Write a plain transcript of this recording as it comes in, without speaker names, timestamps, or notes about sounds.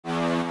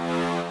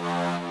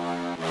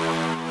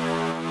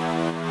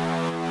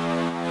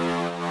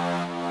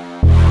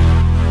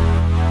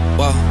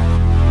Whoa.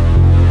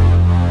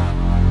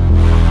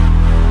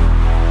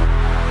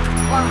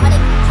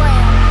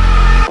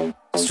 100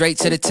 Straight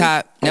to the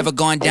top, never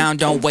going down,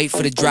 don't wait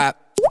for the drop.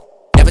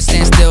 Never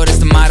stand still, that's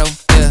the motto,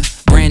 yeah.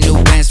 Brand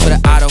new bands for the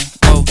auto,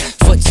 whoa.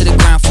 Foot to the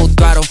ground, full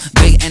throttle.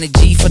 Big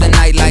energy for the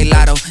night like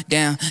lotto.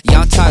 Damn,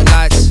 y'all talk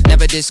lots,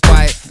 never this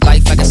quiet.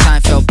 Life like a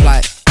Seinfeld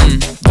plot.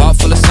 Vault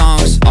full of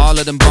songs, all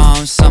of them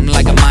bombs. Something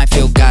like a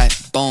minefield guide,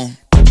 boom.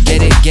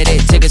 Get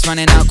it, tickets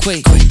running out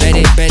quick. Bet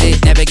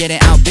it, never get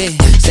it out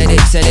big. Said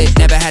it,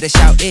 never had to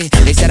shout it.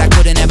 They said I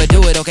couldn't ever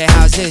do it, okay,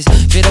 how's this?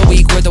 Fit a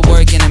week worth of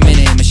work in a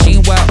minute.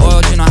 Machine well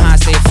oiled, you know how I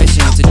stay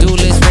efficient. To-do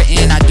list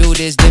written, I do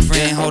this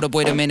different. Hold up,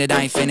 wait a minute,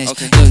 I ain't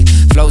finished. Look,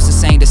 flows the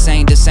same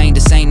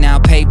now.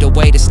 Paved the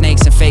way to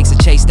snakes and fakes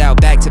are chased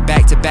out. Back to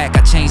back to back,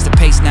 I changed the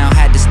pace now.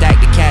 Had to stack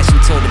the cash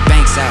until the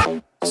bank's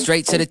out.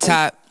 Straight to the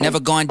top, never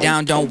going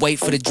down, don't wait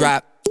for the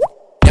drop.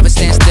 Never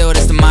stand still,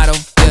 that's the motto,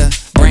 yeah.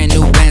 Brand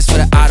new bands for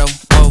the auto,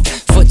 whoa.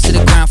 Foot to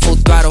the ground, full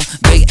throttle.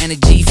 Big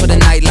energy for the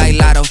night like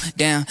lotto.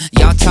 Damn,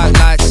 y'all talk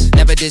lots,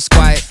 never this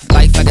quiet.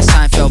 Life like a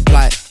Seinfeld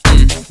plot.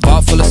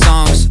 Vault full of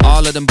songs,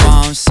 all of them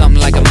bombs. Something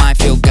like a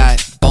minefield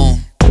guide,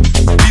 boom.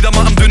 Wieder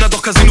mal am Döner,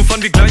 doch Casino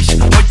fahren wir gleich.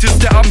 Heute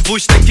ist der Abend, wo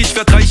ich denke, ich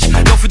werd reich.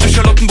 Laufe durch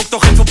Charlottenburg,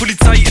 doch renn vor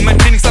Polizei. In mein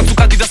Trainingsanzug,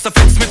 Adidas, da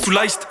fällt's mir zu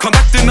leicht.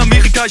 Kontakte in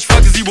Amerika, ich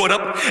frage sie, what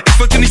up? Ich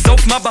wollte nicht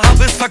saufen, aber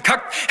habe es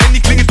verkackt. Handy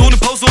klingelt ohne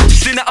Pause und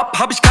ich lehne ab.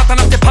 Hab ich Kater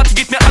nach der Party,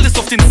 geht mir alles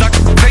auf den Sack.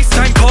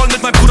 FaceTime-Call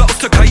mit meinem Bruder aus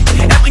Türkei.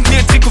 Er bringt mir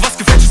ein Trikot, was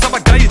gefälscht ist, aber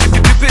geil.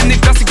 Die Kippe in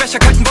den Plastikbecher,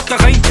 kalten Bock da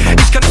rein.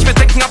 Ich kann nicht mehr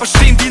denken, aber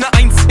stehen wie eine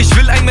Eins. Ich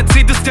will ein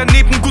Mercedes, der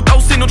neben gut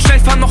aussehen und schnell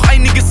fahren noch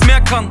einiges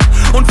mehr kann.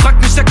 Und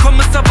fragt mich der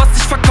Kommissar, was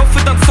ich verkaufe,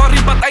 dann sorry,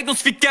 but I don't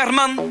speak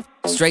German.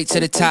 Straight to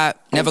the top,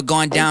 never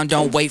going down,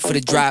 don't wait for the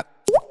drop.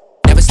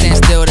 Never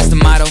stand still, that's the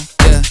motto,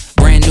 yeah.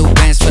 Brand new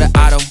bands for the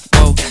auto,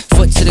 whoa.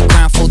 Foot to the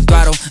ground, full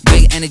throttle.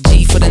 Big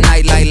energy for the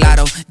night like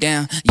lotto.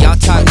 Damn, y'all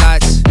talk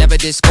lots, never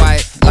this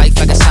quiet. Life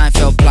like a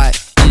Seinfeld plot.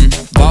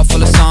 Vault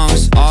full of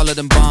songs, all of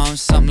them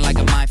bombs. Something like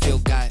a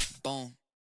minefield guide, boom.